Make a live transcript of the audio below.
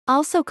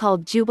Also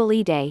called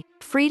Jubilee Day,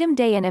 Freedom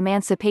Day and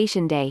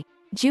Emancipation Day,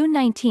 June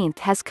 19th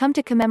has come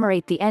to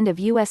commemorate the end of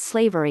U.S.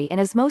 slavery and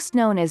is most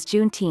known as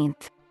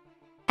Juneteenth.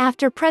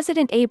 After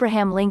President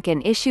Abraham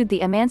Lincoln issued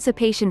the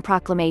Emancipation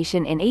Proclamation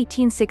in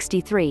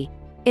 1863,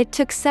 it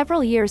took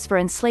several years for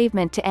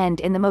enslavement to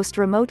end in the most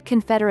remote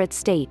Confederate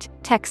state,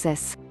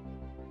 Texas.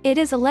 It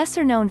is a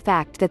lesser-known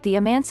fact that the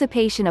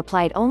emancipation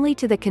applied only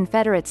to the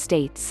Confederate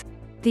states,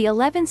 the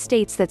 11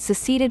 states that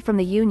seceded from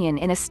the Union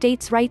in a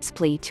states' rights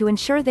plea to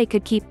ensure they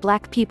could keep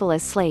black people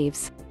as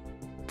slaves.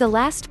 The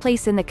last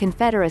place in the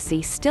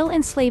Confederacy still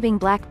enslaving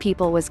black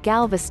people was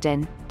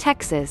Galveston,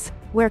 Texas,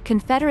 where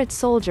Confederate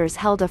soldiers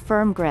held a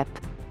firm grip.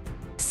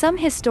 Some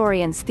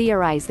historians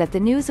theorize that the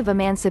news of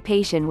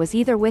emancipation was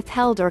either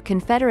withheld or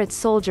Confederate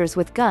soldiers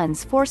with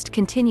guns forced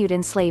continued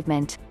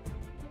enslavement.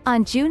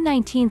 On June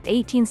 19,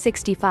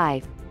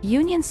 1865,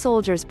 Union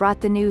soldiers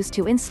brought the news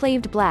to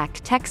enslaved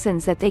black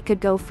Texans that they could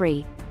go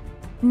free.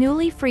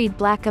 Newly freed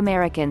black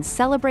Americans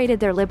celebrated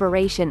their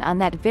liberation on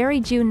that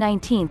very June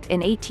 19 in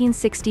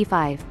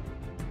 1865.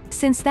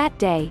 Since that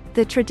day,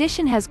 the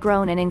tradition has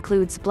grown and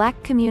includes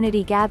black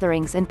community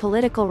gatherings and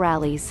political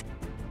rallies.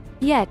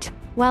 Yet,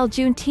 while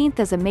Juneteenth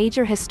is a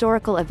major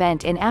historical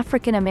event in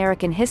African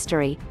American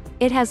history,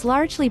 it has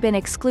largely been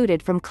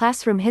excluded from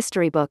classroom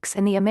history books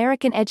and the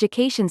American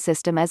education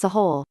system as a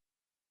whole.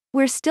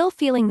 We're still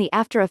feeling the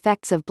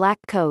after-effects of black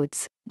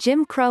codes,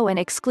 Jim Crow and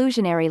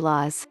exclusionary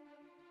laws.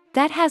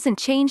 That hasn't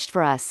changed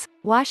for us,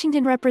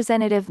 Washington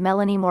Representative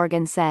Melanie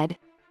Morgan said.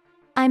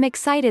 I'm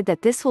excited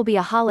that this will be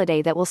a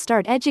holiday that will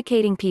start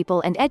educating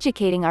people and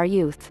educating our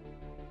youth.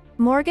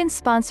 Morgan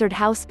sponsored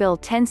House Bill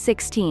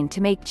 1016 to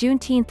make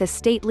Juneteenth a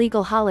state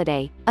legal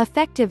holiday,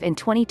 effective in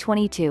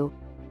 2022.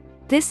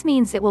 This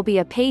means it will be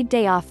a paid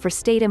day off for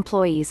state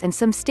employees and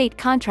some state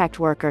contract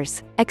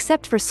workers,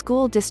 except for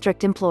school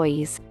district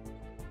employees.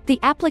 The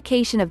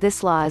application of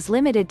this law is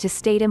limited to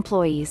state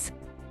employees.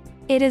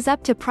 It is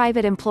up to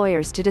private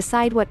employers to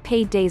decide what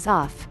paid days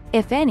off,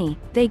 if any,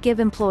 they give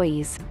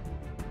employees.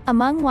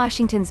 Among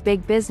Washington's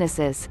big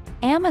businesses,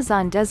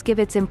 Amazon does give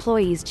its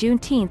employees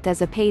Juneteenth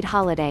as a paid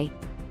holiday.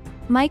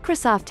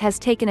 Microsoft has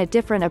taken a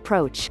different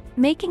approach,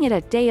 making it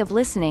a day of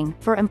listening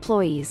for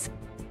employees.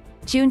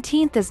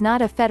 Juneteenth is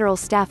not a federal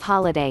staff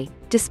holiday,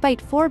 despite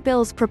 4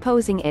 bills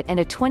proposing it and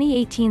a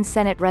 2018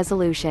 Senate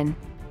resolution.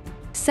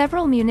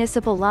 Several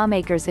municipal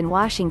lawmakers in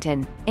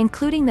Washington,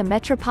 including the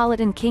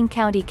Metropolitan King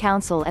County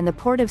Council and the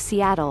Port of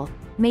Seattle,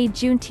 made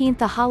Juneteenth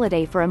a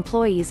holiday for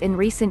employees in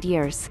recent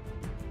years.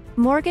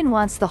 Morgan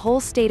wants the whole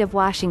state of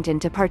Washington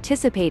to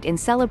participate in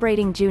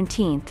celebrating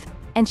Juneteenth,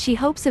 and she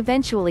hopes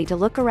eventually to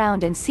look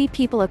around and see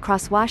people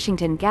across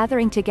Washington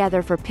gathering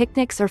together for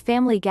picnics or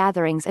family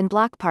gatherings and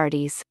block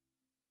parties.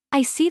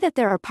 I see that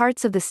there are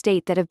parts of the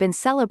state that have been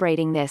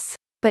celebrating this,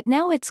 but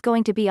now it's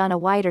going to be on a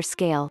wider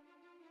scale.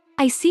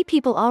 I see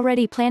people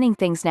already planning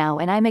things now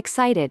and I'm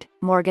excited,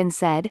 Morgan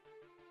said.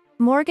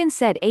 Morgan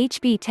said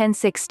HB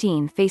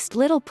 1016 faced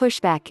little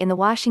pushback in the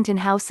Washington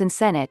House and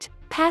Senate,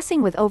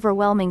 passing with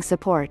overwhelming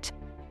support.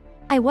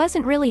 I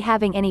wasn't really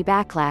having any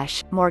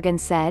backlash, Morgan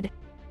said.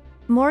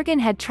 Morgan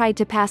had tried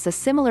to pass a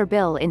similar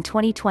bill in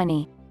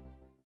 2020.